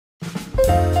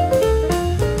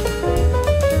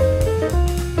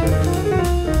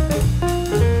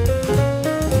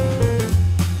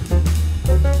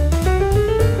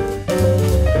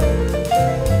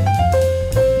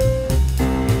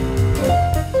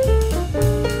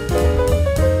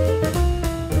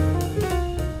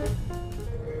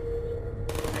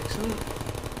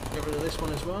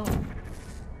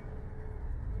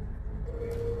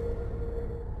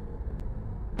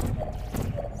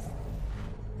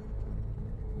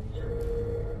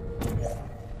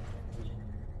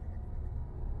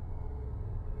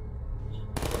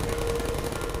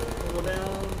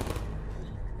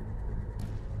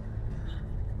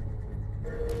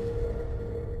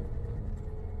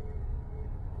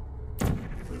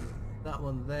That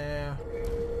one there.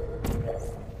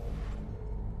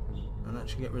 And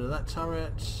actually get rid of that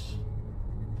turret.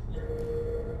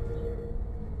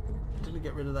 Didn't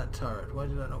get rid of that turret. Why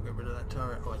did I not get rid of that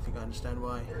turret? Oh, I think I understand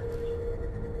why.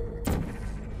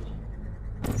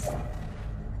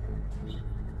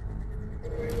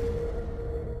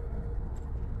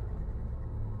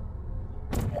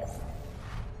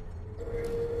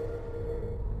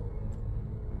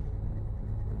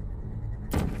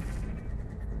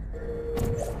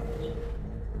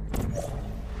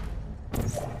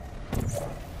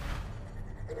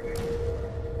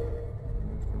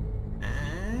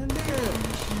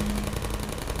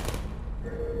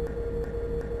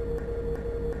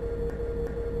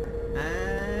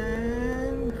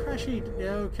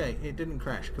 Okay, it didn't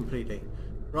crash completely.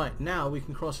 Right, now we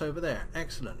can cross over there.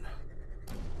 Excellent.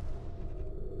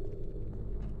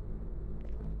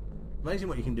 Amazing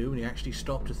what you can do when you actually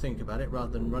stop to think about it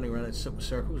rather than running around in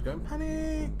circles going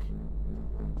panic.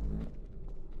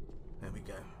 There we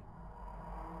go.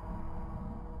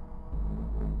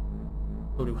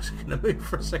 Thought he wasn't going to move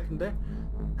for a second there.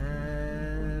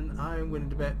 And I'm willing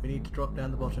to bet we need to drop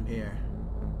down the bottom here.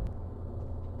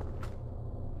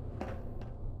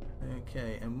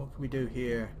 Okay, and what can we do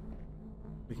here?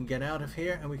 We can get out of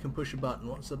here and we can push a button.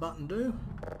 What's the button do?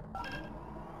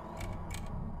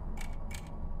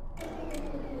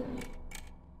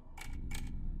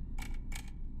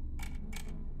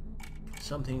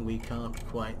 Something we can't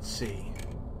quite see.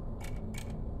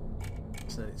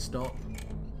 So let it stop.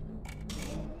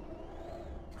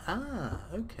 Ah,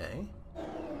 okay.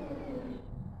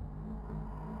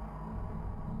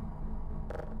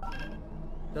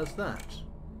 Does that?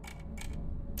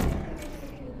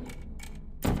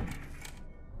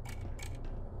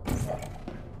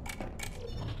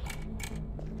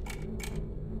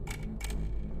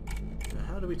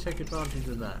 How do we take advantage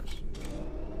of that?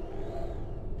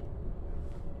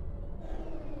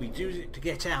 We use it to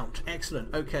get out.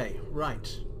 Excellent. Okay,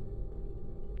 right.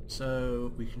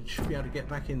 So we should be able to get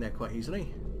back in there quite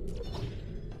easily.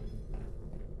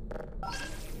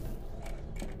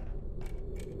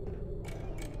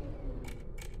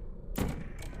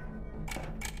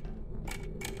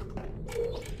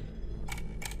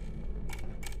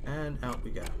 And out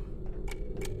we go.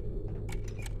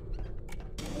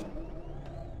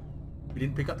 We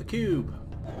didn't pick up the cube.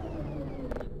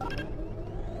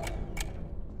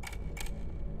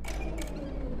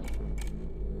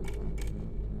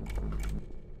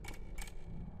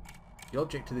 The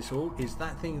object to this all is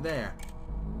that thing there.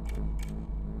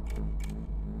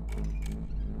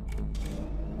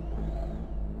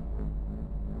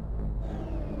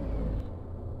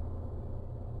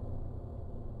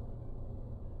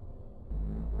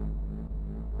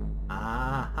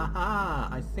 Ah, ha, ha.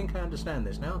 I think I understand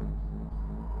this now.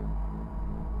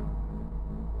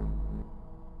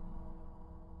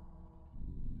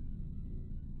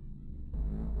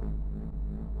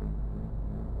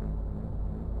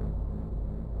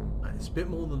 It's a bit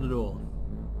more than the door.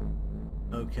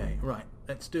 Okay, right,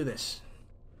 let's do this.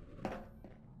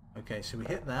 Okay, so we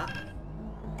hit that.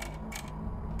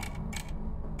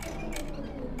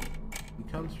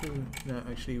 We come through... No,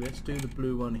 actually, let's do the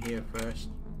blue one here first.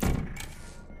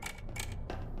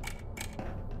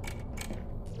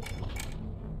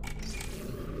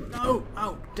 No!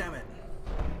 Oh, damn it!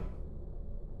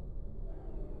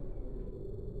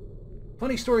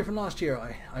 Funny story from last year.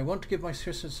 I want to give my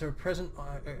sister her present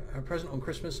on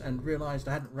Christmas and realised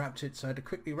I hadn't wrapped it, so I had to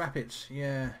quickly wrap it.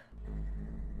 Yeah.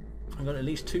 I've got at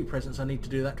least 2 presents I need to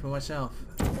do that to myself.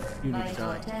 You need to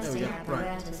die. There we go.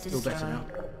 Right. Feel better now.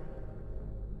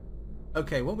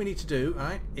 Okay, what we need to do,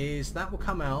 right, is that will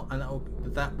come out and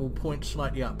that will point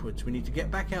slightly upwards. We need to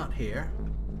get back out here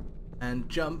and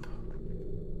jump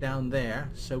down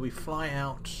there so we fly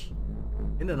out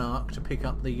in an arc to pick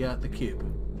up the cube.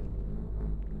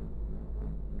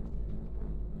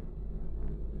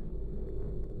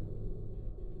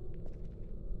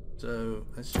 So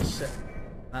let's just set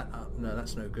that up. No,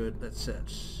 that's no good. Let's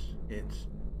set it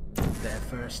there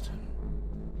first.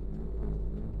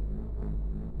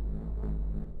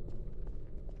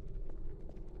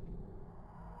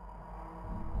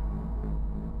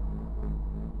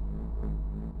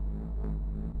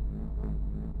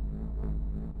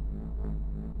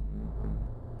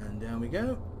 And down we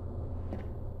go.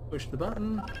 Push the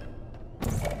button.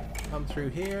 Come through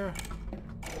here.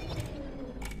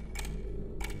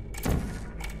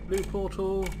 Blue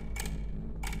portal.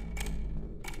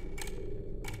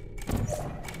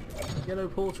 Yellow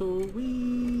portal.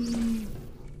 Whee!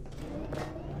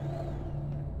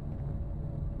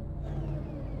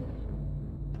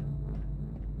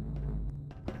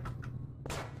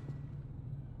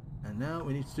 now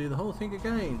we need to do the whole thing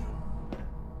again.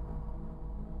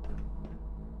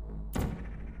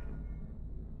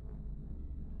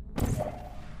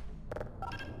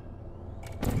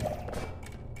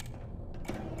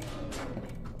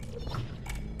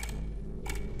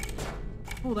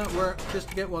 All that work just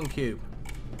to get one cube.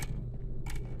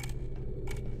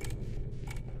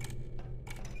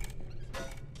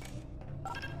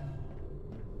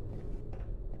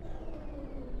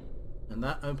 And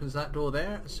that opens that door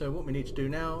there. So what we need to do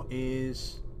now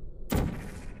is...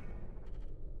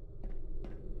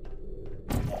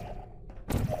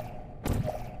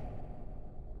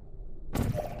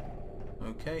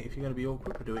 Okay, if you're going to be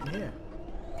awkward, we'll do it in here.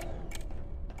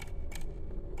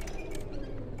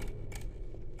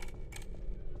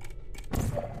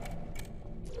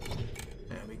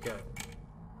 There we go.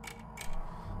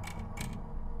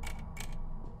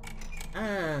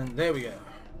 And there we go.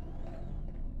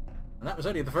 And that was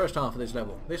only the first half of this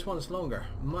level. This one's longer.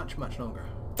 Much, much longer.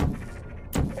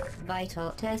 Vital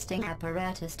testing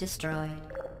apparatus destroyed.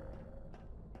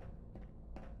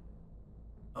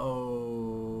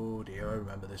 Oh dear, I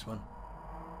remember this one.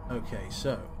 Okay,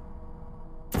 so...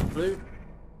 blue.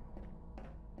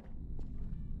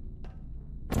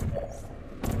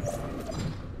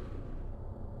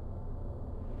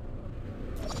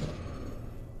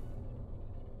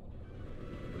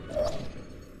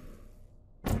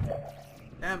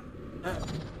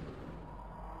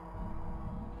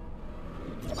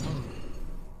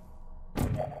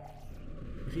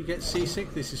 If you get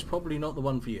seasick, this is probably not the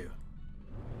one for you.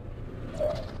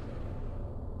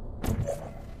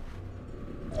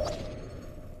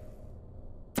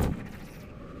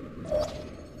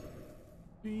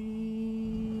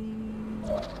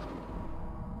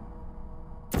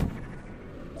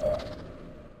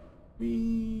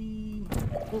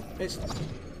 Oh, it's...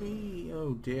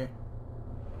 oh dear.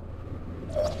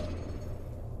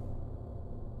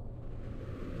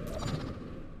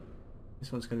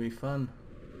 This one's going to be fun.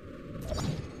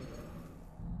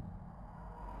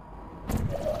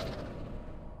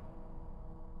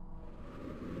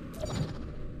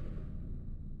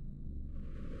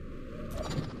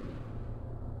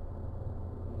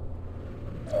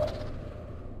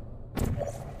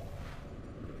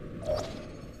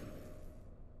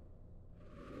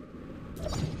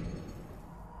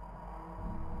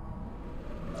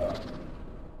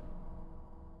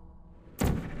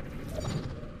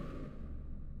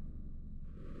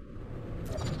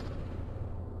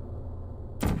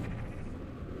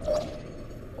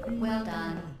 Well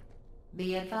done.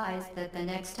 Be advised that the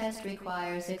next test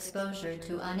requires exposure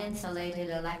to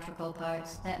uninsulated electrical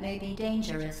parts that may be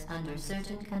dangerous under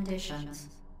certain conditions.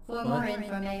 For more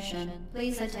information,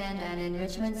 please attend an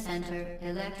Enrichment Center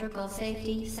Electrical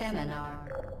Safety Seminar.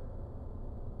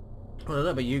 Well, I don't know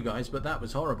about you guys, but that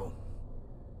was horrible.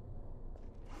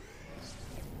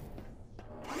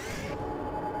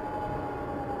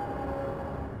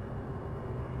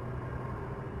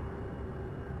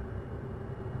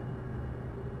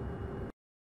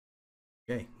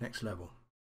 Okay, next level.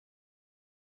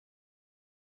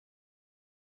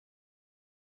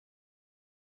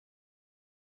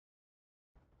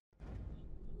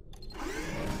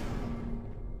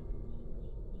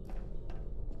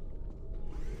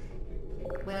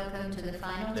 Welcome to the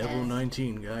final Level test.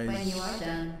 19, guys. When you are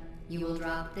done, you will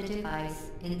drop the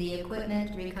device in the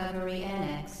Equipment Recovery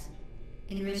Annex.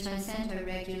 Enrichment Center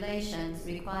regulations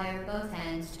require both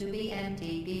hands to be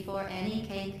empty before any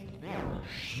cake...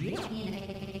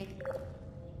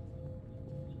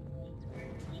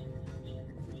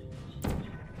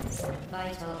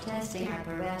 Vital testing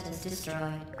apparatus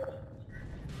destroyed.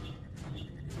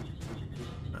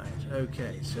 Right,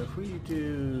 okay, so if we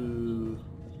do...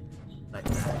 like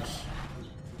that.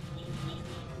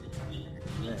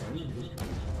 Then...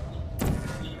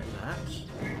 like that.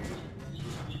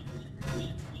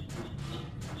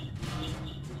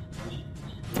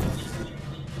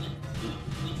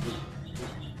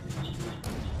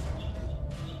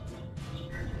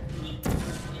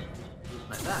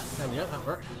 Like that. There we go, that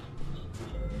worked.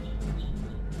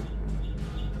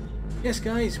 Yes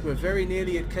guys, we're very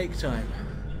nearly at cake time.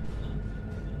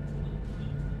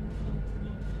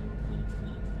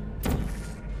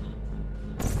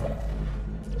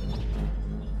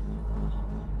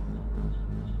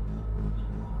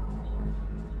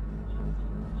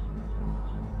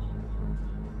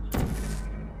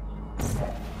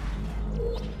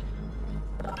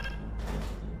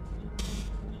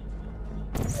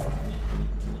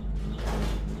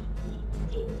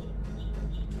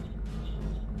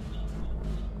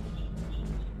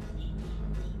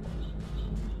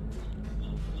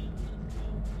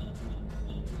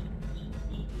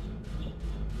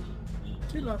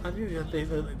 I do like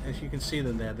as you can see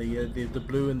them there, the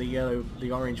blue and the yellow,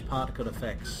 the orange particle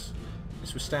effects.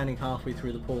 This was standing halfway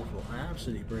through the portal.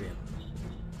 Absolutely brilliant.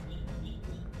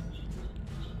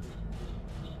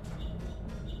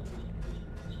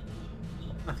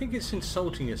 I think it's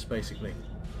insulting us, basically.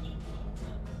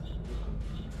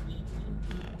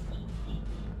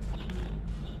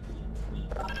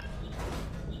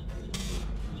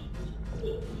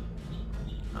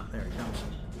 Ah, there it comes.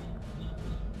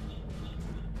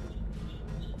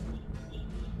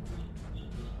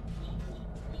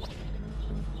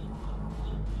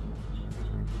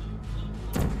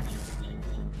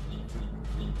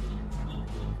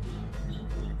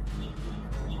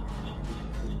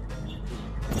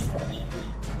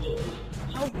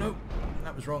 Oh no,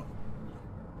 that was wrong.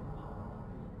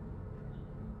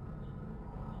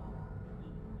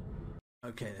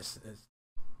 Okay, this.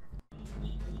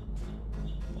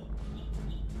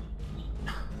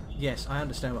 Yes, I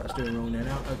understand what I was doing wrong there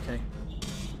now. Okay.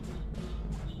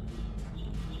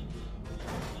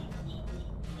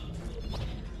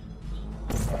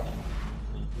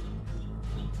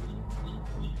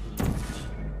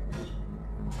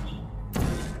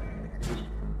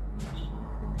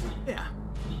 Yeah.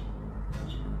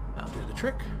 That'll do the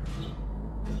trick.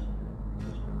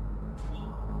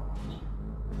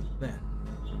 There.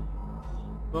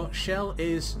 Well, Shell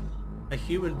is a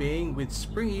human being with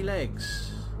springy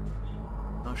legs.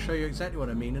 I'll show you exactly what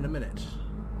I mean in a minute.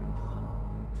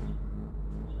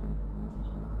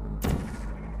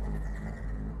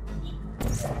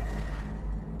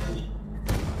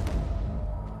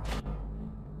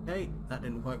 Okay, that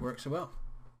didn't quite work so well.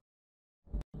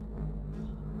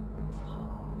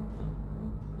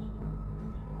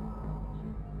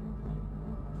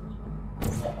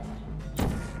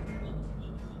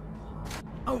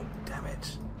 Oh, damn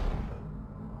it.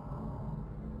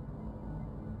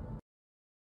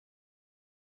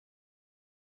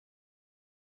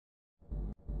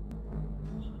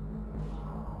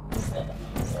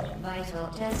 Vital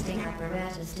testing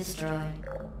apparatus destroyed.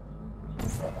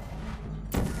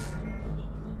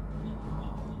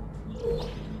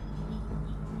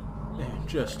 Yeah,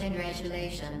 just.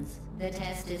 Congratulations. The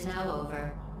test is now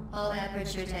over. All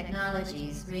Aperture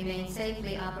technologies remain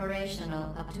safely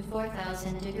operational up to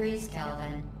 4,000 degrees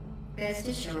Kelvin. Rest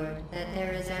assured that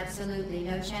there is absolutely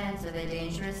no chance of a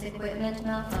dangerous equipment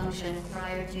malfunction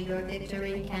prior to your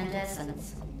victory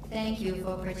incandescence. Thank you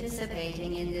for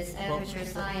participating in this Aperture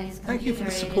Science Thank you for the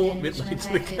computer-aided support enrichment to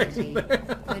the activity. game.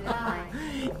 Goodbye.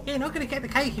 You're not going to get the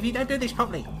cake if you don't do this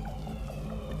properly.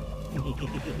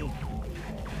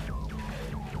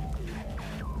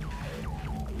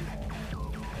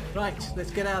 Right,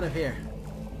 let's get out of here.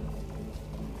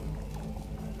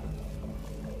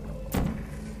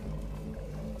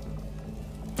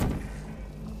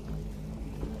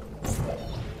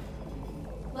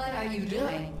 What are you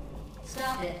doing?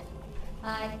 Stop it.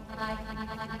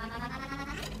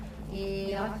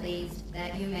 We are pleased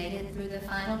that you made it through the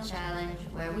final challenge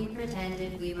where we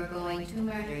pretended we were going to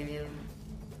murder you.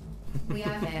 We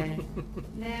are very,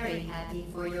 very happy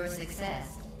for your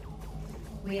success.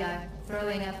 We are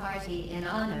throwing a party in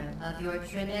honor of your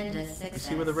tremendous success.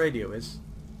 See where the radio is?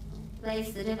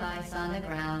 Place the device on the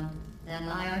ground, then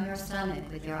lie on your stomach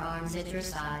with your arms at your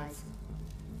sides.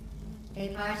 A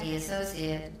party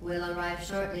associate will arrive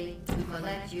shortly to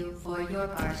collect you for your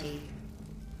party.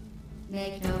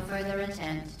 Make no further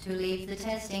attempt to leave the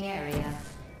testing area.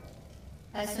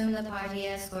 Assume the party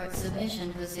escort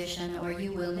submission position or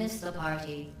you will miss the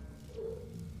party.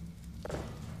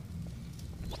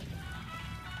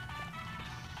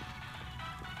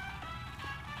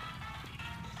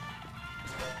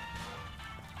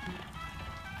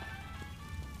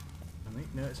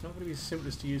 No, it's not going to be as simple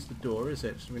as to use the door, is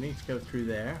it? So we need to go through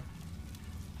there.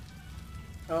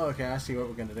 Oh, okay, I see what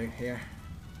we're going to do here.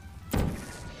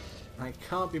 I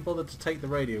can't be bothered to take the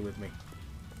radio with me.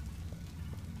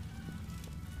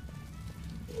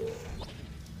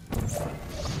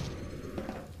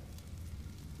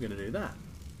 We're going to do that.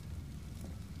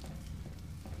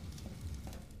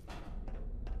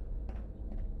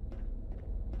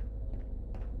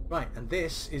 Right, and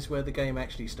this is where the game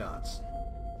actually starts.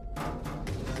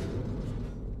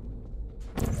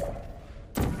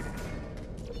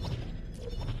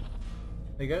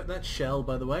 There you go, that's Shell,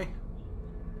 by the way.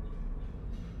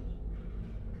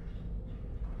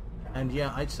 And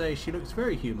yeah, I'd say she looks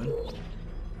very human.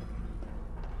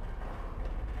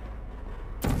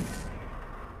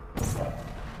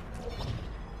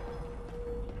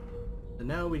 And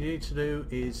now what we need to do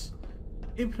is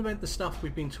implement the stuff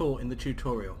we've been taught in the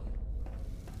tutorial.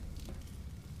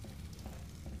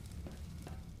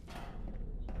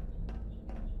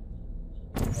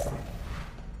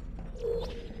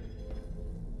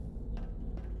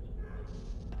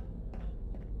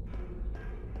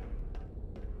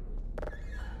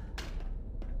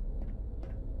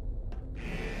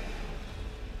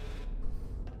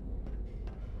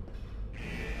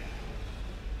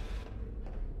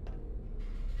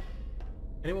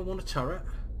 Anyone want a turret?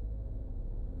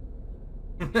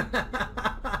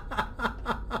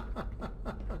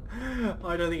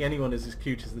 I don't think anyone is as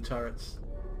cute as the turrets.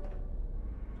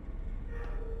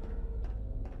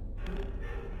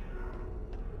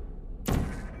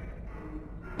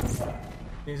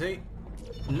 You see?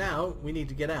 Now we need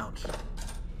to get out.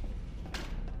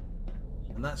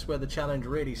 And that's where the challenge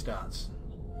really starts.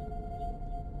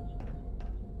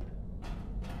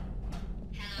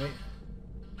 Hello?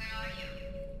 Where are you?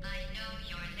 I know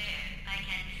you're there. I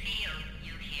can feel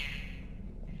you here.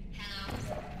 Hello?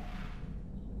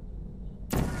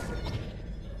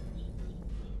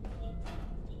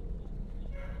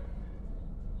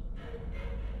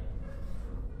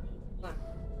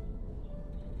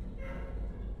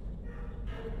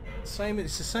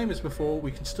 It's the same as before.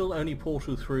 We can still only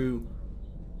portal through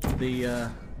the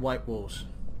white walls.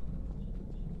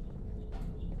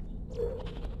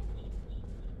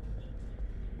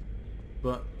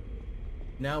 But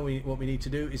now what we need to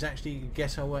do is actually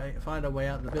find our way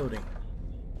out of the building.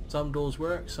 Some doors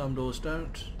work, some doors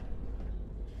don't.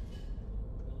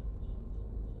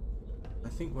 I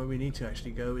think where we need to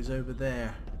actually go is over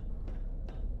there.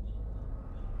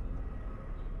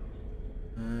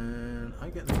 And I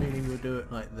get the feeling we'll do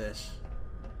it like this.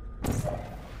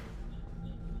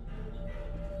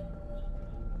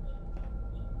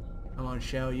 Come on,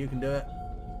 Shell, you can do it.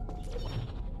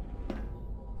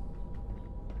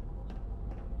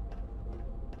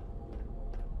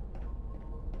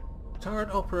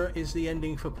 Turret Opera is the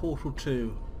ending for Portal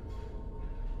 2.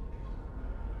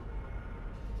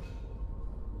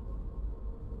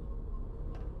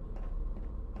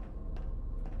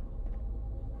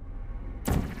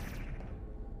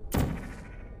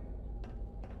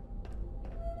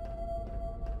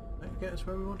 Get us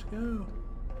where we want to go.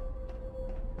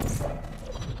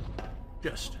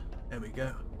 Just. There we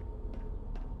go.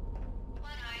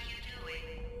 What are you doing?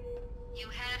 You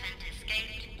haven't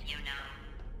escaped, you know.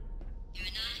 You're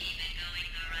not even going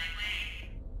the right way.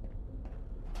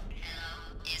 Hello?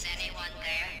 Is anyone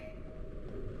there?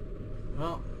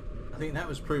 Well, I think that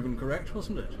was proven correct,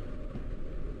 wasn't it?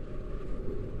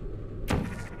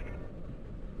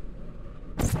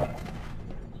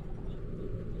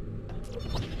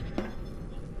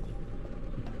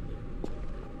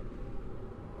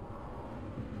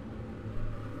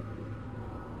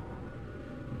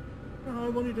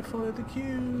 I wanted to follow the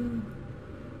cue.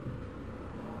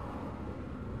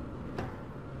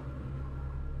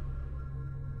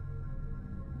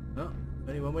 Oh,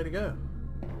 only one way to go.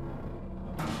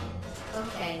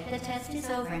 Okay, the test is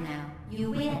over now.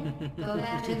 You win. Go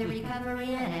back to the recovery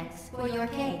annex for your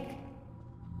cake.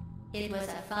 It was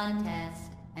a fun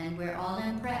test, and we're all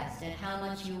impressed at how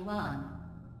much you won.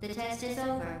 The test is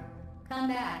over. Come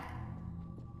back.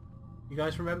 You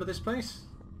guys remember this place?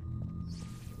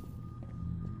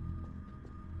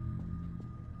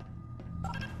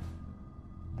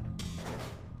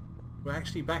 We're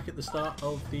actually back at the start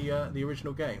of the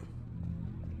original game.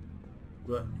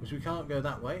 But because we can't go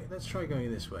that way, let's try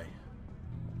going this way.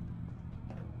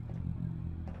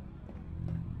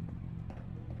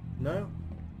 No?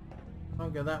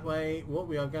 Can't go that way. What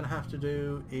we are going to have to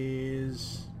do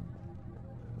is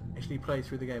actually play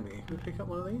through the game again. Can we pick up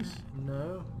one of these?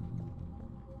 No.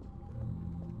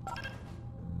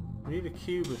 We need a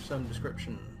cube of some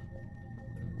description.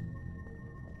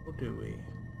 Or do we?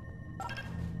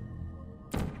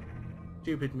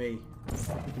 Stupid me.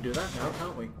 We can do that now,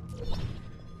 can't we?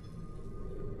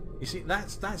 You see,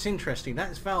 that's interesting.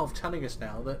 That's Valve telling us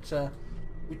now that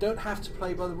we don't have to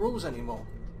play by the rules anymore.